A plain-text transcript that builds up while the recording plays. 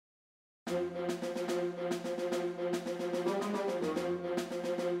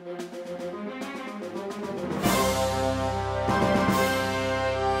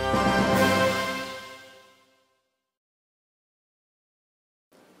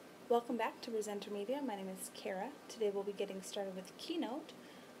Welcome back to Presenter Media. My name is Kara. Today we'll be getting started with Keynote,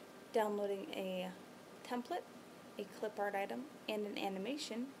 downloading a template, a clip art item, and an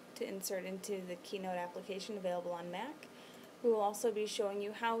animation to insert into the Keynote application available on Mac. We will also be showing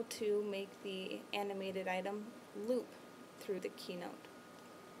you how to make the animated item loop through the Keynote.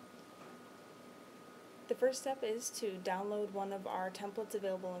 The first step is to download one of our templates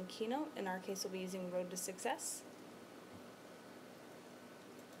available in Keynote. In our case, we'll be using Road to Success.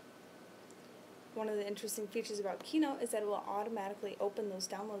 One of the interesting features about Keynote is that it will automatically open those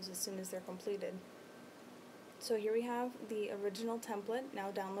downloads as soon as they're completed. So here we have the original template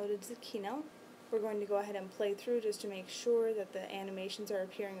now downloaded to Keynote. We're going to go ahead and play through just to make sure that the animations are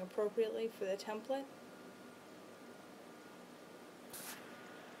appearing appropriately for the template.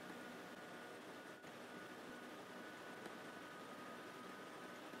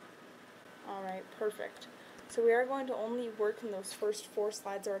 Alright, perfect. So we are going to only work in those first 4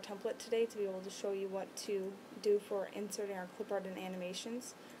 slides of our template today to be able to show you what to do for inserting our clip art and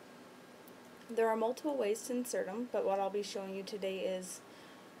animations. There are multiple ways to insert them, but what I'll be showing you today is,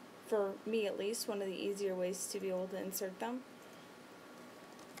 for me at least, one of the easier ways to be able to insert them.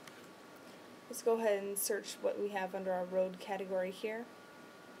 Let's go ahead and search what we have under our road category here.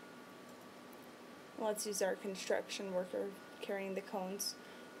 Let's use our construction worker carrying the cones.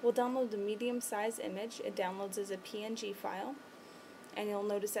 We'll download the medium-sized image. It downloads as a PNG file, and you'll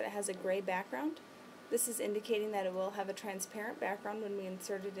notice that it has a gray background. This is indicating that it will have a transparent background when we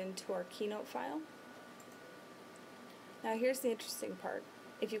insert it into our Keynote file. Now here's the interesting part.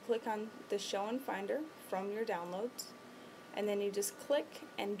 If you click on the Show in Finder from your downloads, and then you just click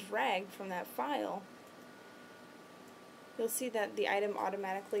and drag from that file, you'll see that the item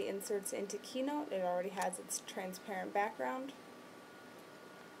automatically inserts into Keynote. It already has its transparent background.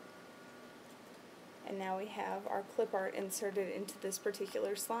 And now we have our clip art inserted into this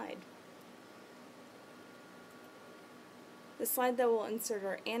particular slide. The slide that we'll insert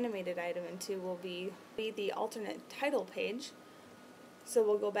our animated item into will be the alternate title page. So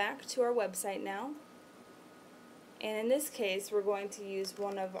we'll go back to our website now, and in this case we're going to use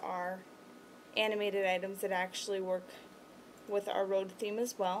one of our animated items that actually work with our road theme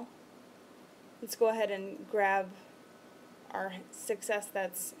as well. Let's go ahead and grab our success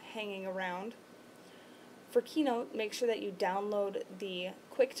that's hanging around. For Keynote, make sure that you download the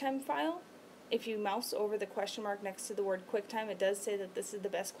QuickTime file. If you mouse over the question mark next to the word QuickTime, it does say that this is the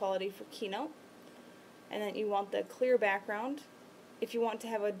best quality for Keynote. And then you want the clear background. If you want to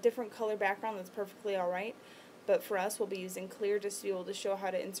have a different color background, that's perfectly alright. But for us, we'll be using clear just to be able to show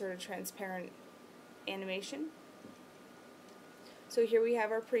how to insert a transparent animation. So here we have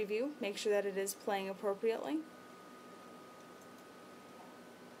our preview. Make sure that it is playing appropriately.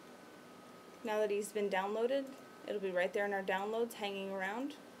 Now that he's been downloaded, it'll be right there in our downloads hanging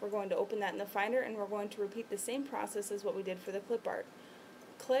around. We're going to open that in the Finder, and we're going to repeat the same process as what we did for the clip art.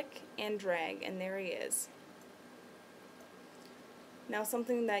 Click and drag, and there he is. Now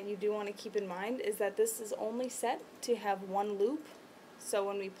something that you do want to keep in mind is that this is only set to have one loop. So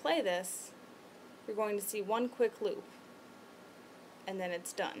when we play this, you're going to see one quick loop, and then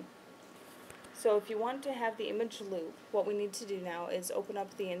it's done. So if you want to have the image loop, what we need to do now is open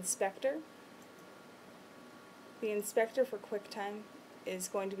up the inspector. The inspector for QuickTime is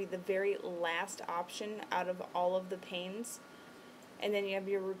going to be the very last option out of all of the panes. And then you have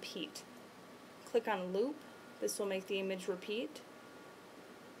your repeat. Click on loop. This will make the image repeat.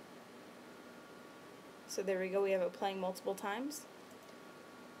 So there we go, we have it playing multiple times.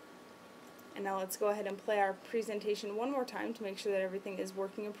 And now let's go ahead and play our presentation one more time to make sure that everything is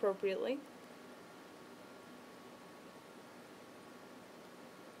working appropriately.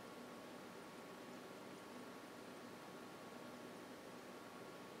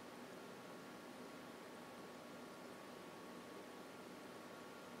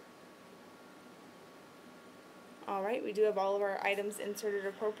 Alright, we do have all of our items inserted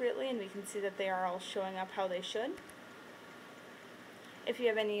appropriately, and we can see that they are all showing up how they should. If you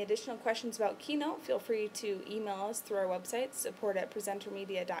have any additional questions about Keynote, feel free to email us through our website,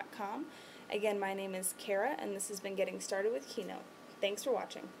 support@presentermedia.com. Again, my name is Kara, and this has been Getting Started with Keynote. Thanks for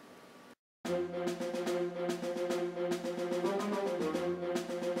watching.